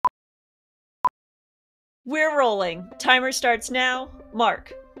We're rolling. Timer starts now.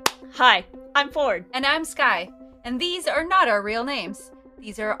 Mark. Hi, I'm Ford. And I'm Sky. And these are not our real names.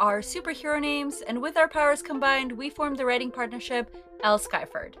 These are our superhero names, and with our powers combined, we formed the writing partnership L.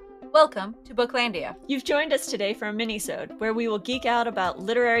 Skyford. Welcome to Booklandia. You've joined us today for a Minisode, where we will geek out about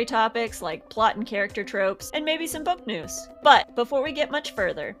literary topics like plot and character tropes, and maybe some book news. But before we get much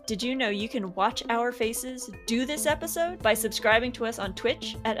further, did you know you can watch our faces do this episode by subscribing to us on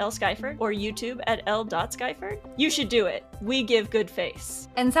Twitch at L. Skyford or YouTube at L.Skyford? You should do it. We give good face.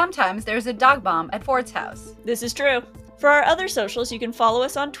 And sometimes there's a dog bomb at Ford's house. This is true. For our other socials, you can follow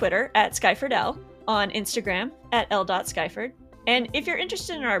us on Twitter at SkyfordL, on Instagram at L.Skyford. And if you're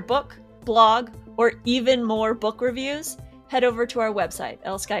interested in our book, blog, or even more book reviews, head over to our website,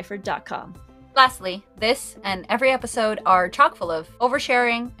 lskyford.com. Lastly, this and every episode are chock full of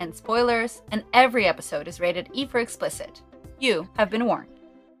oversharing and spoilers, and every episode is rated E for explicit. You have been warned.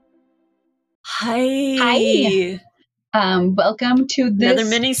 Hi. Welcome to this another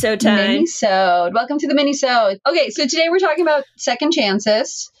Minisode time. Welcome to the Minisode. Okay, so today we're talking about second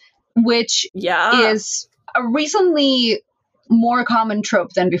chances, which is a recently more common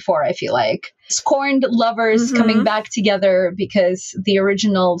trope than before, I feel like. Scorned lovers coming back together because the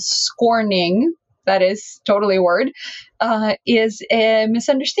original scorning, that is totally a word, is a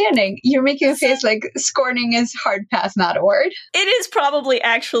misunderstanding. You're making a face like scorning is hard pass, not a word. It is probably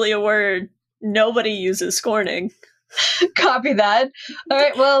actually a word. Nobody uses scorning. Copy that. All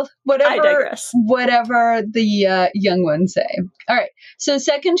right, well, whatever the young ones say. All right, so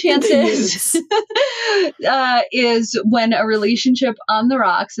second chances is when a relationship on the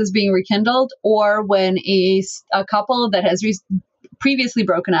rocks is being rekindled, or when a couple that has previously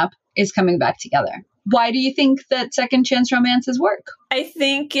broken up is coming back together. Why do you think that second chance romances work? I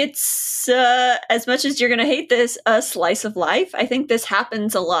think it's, as much as you're going to hate this, a slice of life. I think this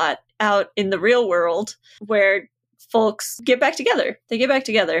happens a lot out in the real world where folks get back together. They get back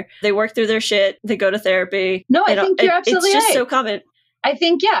together. They work through their shit. They go to therapy. No, I think you're absolutely right. It's just so common. I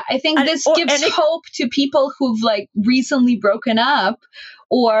think this gives hope to people who've like recently broken up,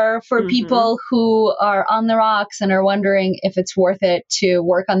 or for people who are on the rocks and are wondering if it's worth it to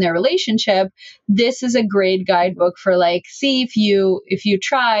work on their relationship. This is a great guidebook for like, see if you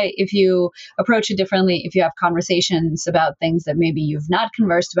try, if you approach it differently, if you have conversations about things that maybe you've not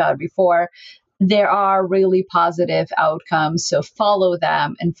conversed about before, there are really positive outcomes. So follow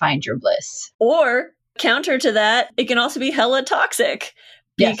them and find your bliss. Or counter to that, it can also be hella toxic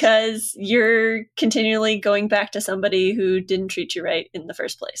because you're continually going back to somebody who didn't treat you right in the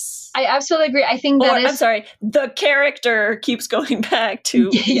first place. I absolutely agree. I think I'm sorry, the character keeps going back to...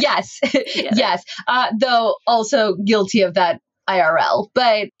 Yes. Though also guilty of that IRL,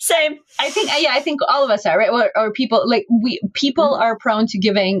 but same. I think all of us are, right? Or people are prone to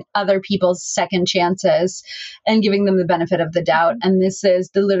giving other people second chances and giving them the benefit of the doubt. And this is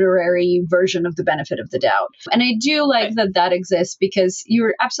the literary version of the benefit of the doubt. And I do like that exists, because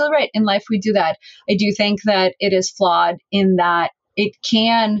you're absolutely right. In life, we do that. I do think that it is flawed in that it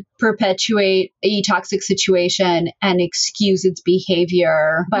can perpetuate a toxic situation and excuse its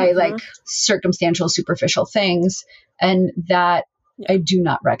behavior by like circumstantial, superficial things. And that I do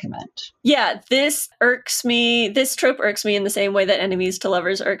not recommend. Yeah, this irks me. This trope irks me in the same way that enemies to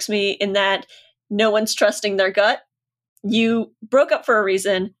lovers irks me, in that no one's trusting their gut. You broke up for a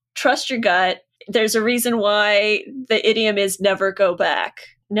reason. Trust your gut. There's a reason why the idiom is never go back.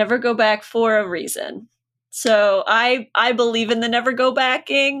 Never go back for a reason. So I believe in the never go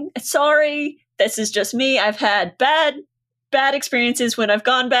backing. Sorry, this is just me. I've had bad experiences when I've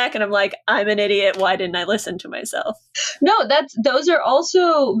gone back and I'm like, I'm an idiot. Why didn't I listen to myself? No, those are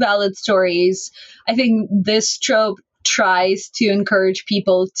also valid stories. I think this trope tries to encourage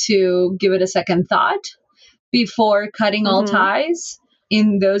people to give it a second thought before cutting all ties.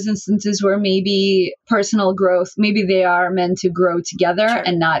 In those instances where maybe personal growth, maybe they are meant to grow together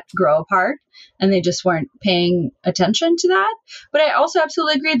and not grow apart, and they just weren't paying attention to that. But I also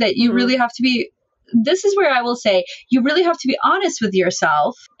absolutely agree that you really have to be, this is where I will say, you really have to be honest with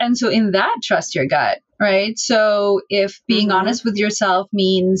yourself. And so in that, trust your gut, right? So if being honest with yourself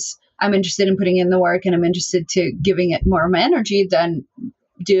means I'm interested in putting in the work and I'm interested to giving it more of my energy, then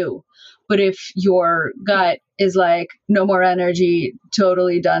do. But if your gut is like, no more energy,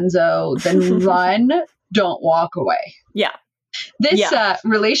 totally donezo, then run, don't walk away. Yeah. This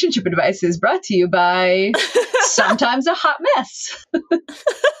relationship advice is brought to you by Sometimes a Hot Mess.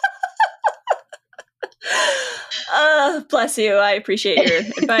 Bless you. I appreciate your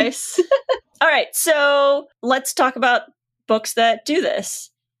advice. All right. So let's talk about books that do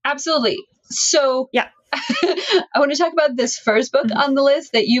this. Absolutely. So I want to talk about this first book on the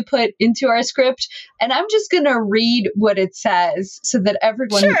list that you put into our script. And I'm just going to read what it says so that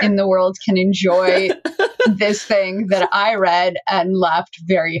everyone in the world can enjoy this thing that I read and laughed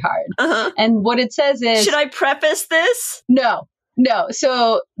very hard. And what it says is... Should I preface this? No.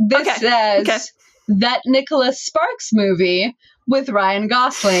 So this says that Nicholas Sparks movie with Ryan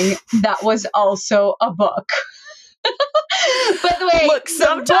Gosling, that was also a book. By the way, look,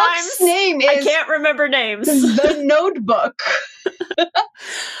 sometimes the book's name is I can't remember names. The Notebook.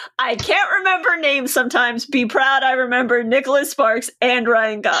 I can't remember names sometimes. Be proud I remember Nicholas Sparks and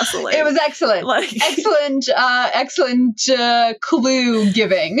Ryan Gosling. It was excellent. Excellent clue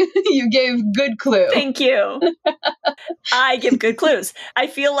giving. You gave good clue. Thank you. I give good clues. I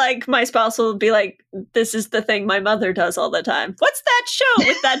feel like my spouse will be like, this is the thing my mother does all the time. What's that show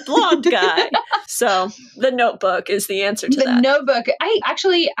with that blonde guy? So The Notebook is the answer to that. The Notebook. I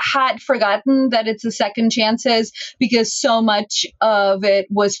actually had forgotten that it's a Second Chances because so much of it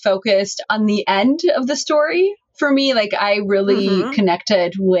was focused on the end of the story. For me, like, I really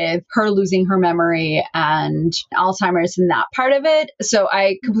connected with her losing her memory and Alzheimer's and that part of it. So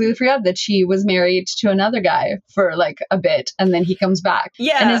I completely forgot that she was married to another guy for like a bit and then he comes back.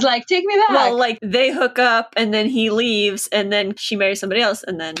 Yeah. And is like, take me back. Well, like they hook up and then he leaves and then she marries somebody else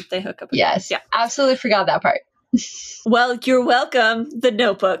and then they hook up again. Yes. Yeah. Absolutely forgot that part. Well, you're welcome. The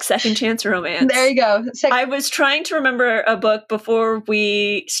Notebook, Second Chance Romance. There you go. I was trying to remember a book before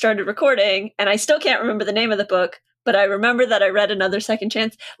we started recording, and I still can't remember the name of the book, but I remember that I read another Second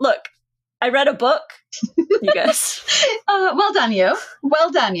Chance. Look, I read a book, you guys. Well done, you.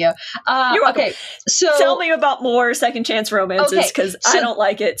 Well done, you. You're welcome. Okay, so tell me about more Second Chance romances, because I don't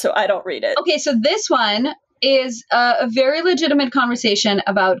like it, so I don't read it. Okay, so this one is a very legitimate conversation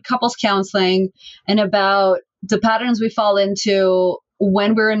about couples counseling and about the patterns we fall into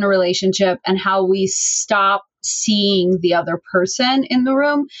when we're in a relationship and how we stop seeing the other person in the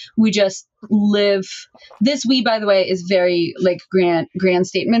room. We just live. This we, by the way, is very like grand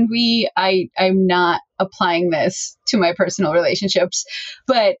statement. I'm not applying this to my personal relationships,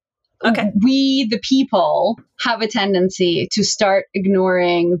 but we, the people, have a tendency to start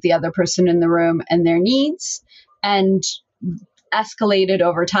ignoring the other person in the room and their needs, and escalated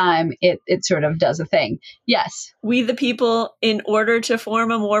over time, it sort of does a thing. Yes. We, the people, in order to form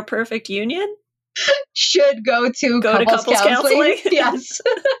a more perfect union, should go to couples counseling. Yes.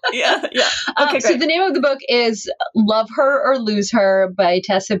 Yeah. Okay, so the name of the book is Love Her or Lose Her by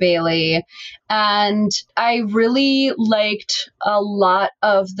Tessa Bailey. And I really liked a lot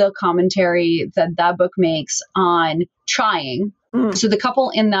of the commentary that book makes on trying. So the couple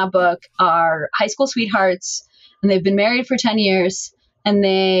in that book are high school sweethearts, and they've been married for 10 years, and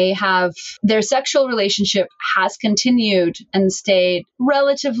they have their sexual relationship has continued and stayed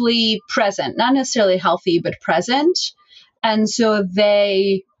relatively present, not necessarily healthy, but present. And so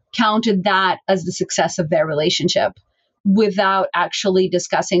they counted that as the success of their relationship without actually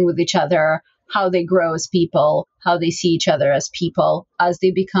discussing with each other how they grow as people, how they see each other as people as they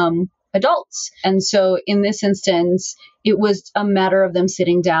become adults. And so in this instance, it was a matter of them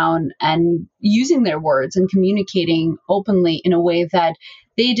sitting down and using their words and communicating openly in a way that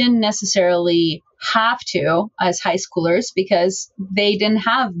they didn't necessarily have to as high schoolers, because they didn't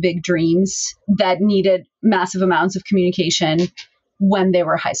have big dreams that needed massive amounts of communication when they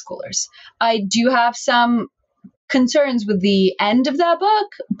were high schoolers. I do have some concerns with the end of that book,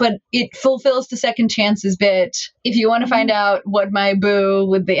 but it fulfills the second chances bit. If you want to find out what my boo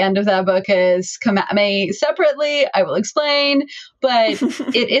with the end of that book is, come at me separately. I will explain, but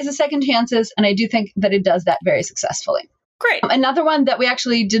it is a second chances, and I do think that it does that very successfully. Great. Another one that we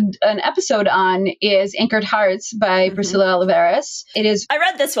actually did an episode on is Anchored Hearts by Priscilla Oliveras. It is. I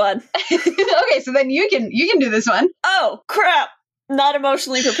read this one. Okay, so then you can do this one. Oh crap! Not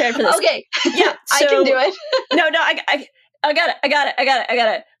emotionally prepared for this. Okay. Yeah, I can do it. No, I got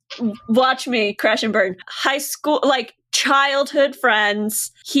it. Watch me crash and burn. High school, like childhood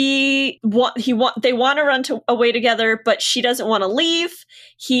friends. They want to run away together, but she doesn't want to leave.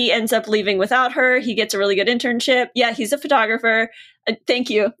 He ends up leaving without her. He gets a really good internship. Yeah, he's a photographer. Thank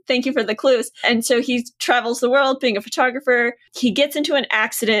you for the clues. And so he travels the world being a photographer. He gets into an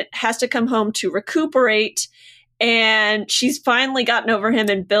accident, has to come home to recuperate. And she's finally gotten over him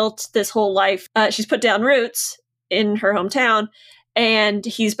and built this whole life. She's put down roots in her hometown, and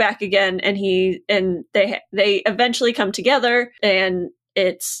he's back again. And they eventually come together, and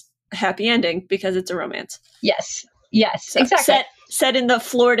it's a happy ending because it's a romance. Yes, so exactly. Set in the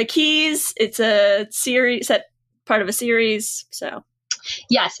Florida Keys. It's a series, part of a series. So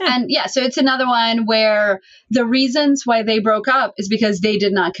Yes. And so it's another one where the reasons why they broke up is because they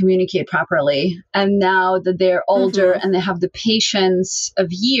did not communicate properly. And now that they're older and they have the patience of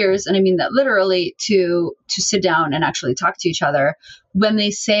years, and I mean that literally, to sit down and actually talk to each other, when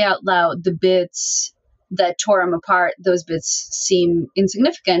they say out loud the bits that tore them apart, those bits seem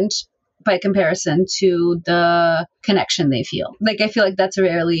insignificant by comparison to the connection they feel. Like, I feel like that's a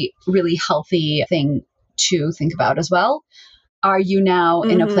really, really healthy thing to think about as well. Are you now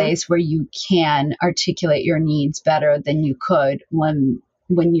in a place where you can articulate your needs better than you could when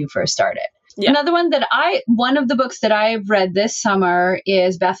you first started? Yeah. Another one one of the books that I've read this summer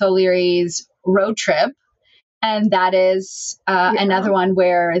is Beth O'Leary's Road Trip. And that is another one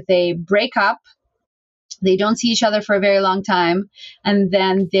where they break up. They don't see each other for a very long time. And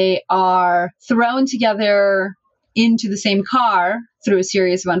then they are thrown together into the same car through a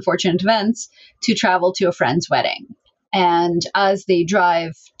series of unfortunate events to travel to a friend's wedding. And as they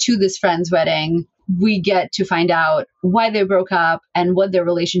drive to this friend's wedding, we get to find out why they broke up and what their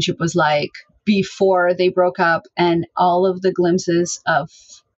relationship was like before they broke up, and all of the glimpses of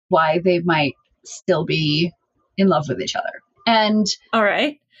why they might still be in love with each other. And all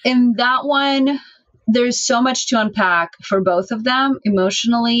right, in that one, there's so much to unpack for both of them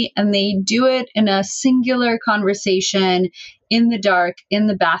emotionally, and they do it in a singular conversation in the dark, in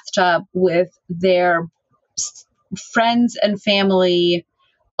the bathtub, with their friends and family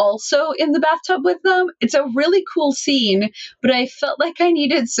also in the bathtub with them. It's a really cool scene, but I felt like I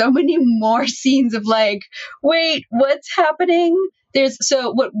needed so many more scenes of like, wait, what's happening?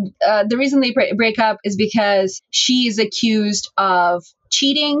 The reason they break up is because she is accused of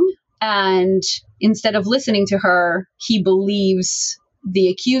cheating, and instead of listening to her, he believes the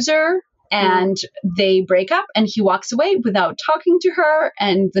accuser, and they break up, and he walks away without talking to her.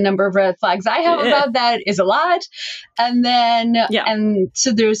 And the number of red flags I have about that is a lot. And then, and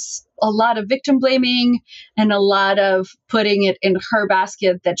so there's a lot of victim blaming and a lot of putting it in her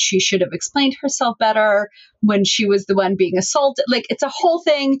basket that she should have explained herself better when she was the one being assaulted. Like, it's a whole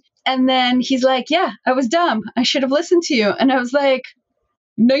thing. And then he's like, yeah, I was dumb. I should have listened to you. And I was like,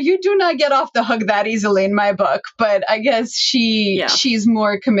 no, you do not get off the hook that easily in my book. But I guess she's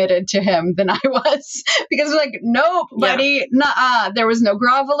more committed to him than I was, because like, nope, buddy, nuh-uh. There was no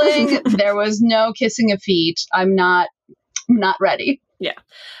groveling. There was no kissing of feet. I'm not ready. Yeah.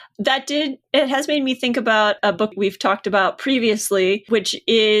 It has made me think about a book we've talked about previously, which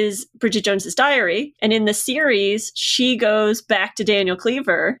is Bridget Jones's Diary. And in the series, she goes back to Daniel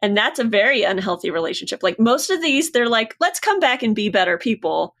Cleaver, and that's a very unhealthy relationship. Like, most of these, they're like, let's come back and be better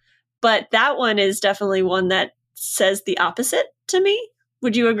people. But that one is definitely one that says the opposite to me.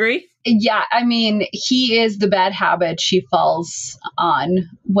 Would you agree? Yeah, I mean, he is the bad habit she falls on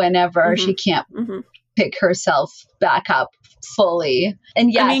whenever she can't pick herself back up fully.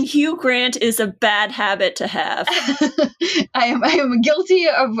 And yes, I mean, Hugh Grant is a bad habit to have. I am guilty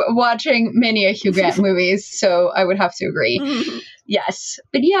of watching many Hugh Grant movies, so I would have to agree. Yes.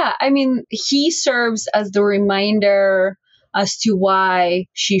 But yeah, I mean, he serves as the reminder as to why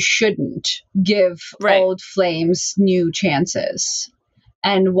she shouldn't give old flames new chances,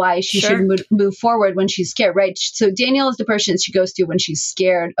 and why she should move forward when she's scared, right? So Danielle is the person she goes to when she's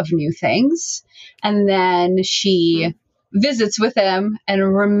scared of new things. And then she visits with him and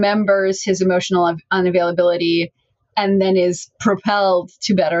remembers his emotional unavailability, and then is propelled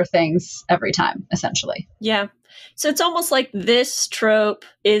to better things every time, essentially. Yeah. So it's almost like this trope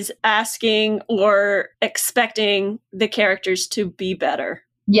is asking or expecting the characters to be better.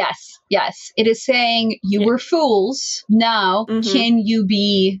 Yes. It is saying you were fools. Now, can you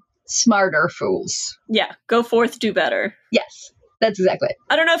be smarter fools? Yeah. Go forth, do better. Yes, that's exactly it.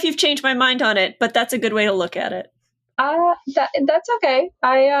 I don't know if you've changed my mind on it, but that's a good way to look at it. That's okay.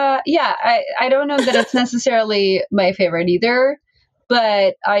 I don't know that it's necessarily my favorite either,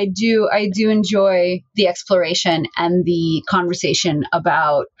 but I do enjoy the exploration and the conversation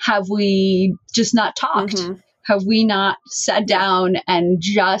about, have we just not talked? Have we not sat down and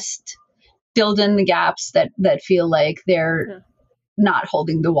just filled in the gaps that feel like they're not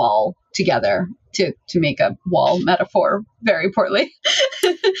holding the wall together, to make a wall metaphor very poorly.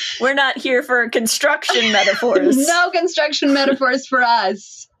 We're not here for construction metaphors. No construction metaphors for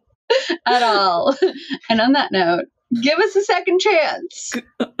us at all. And on that note, give us a second chance.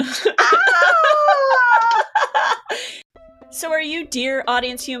 So are you, dear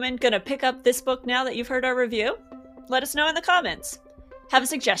audience human, going to pick up this book now that you've heard our review? Let us know in the comments. Have a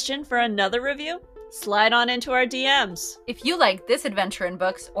suggestion for another review? Slide on into our DMs. If you like this adventure in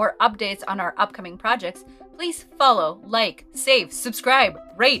books or updates on our upcoming projects, please follow, like, save, subscribe,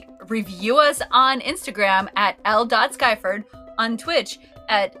 rate, review us on Instagram at l.skyford, on Twitch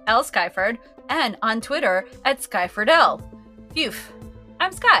at lskyford, and on Twitter at skyfordl. Phew.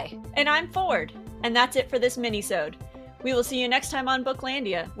 I'm Sky. And I'm Ford. And that's it for this minisode. We will see you next time on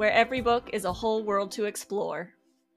Booklandia, where every book is a whole world to explore.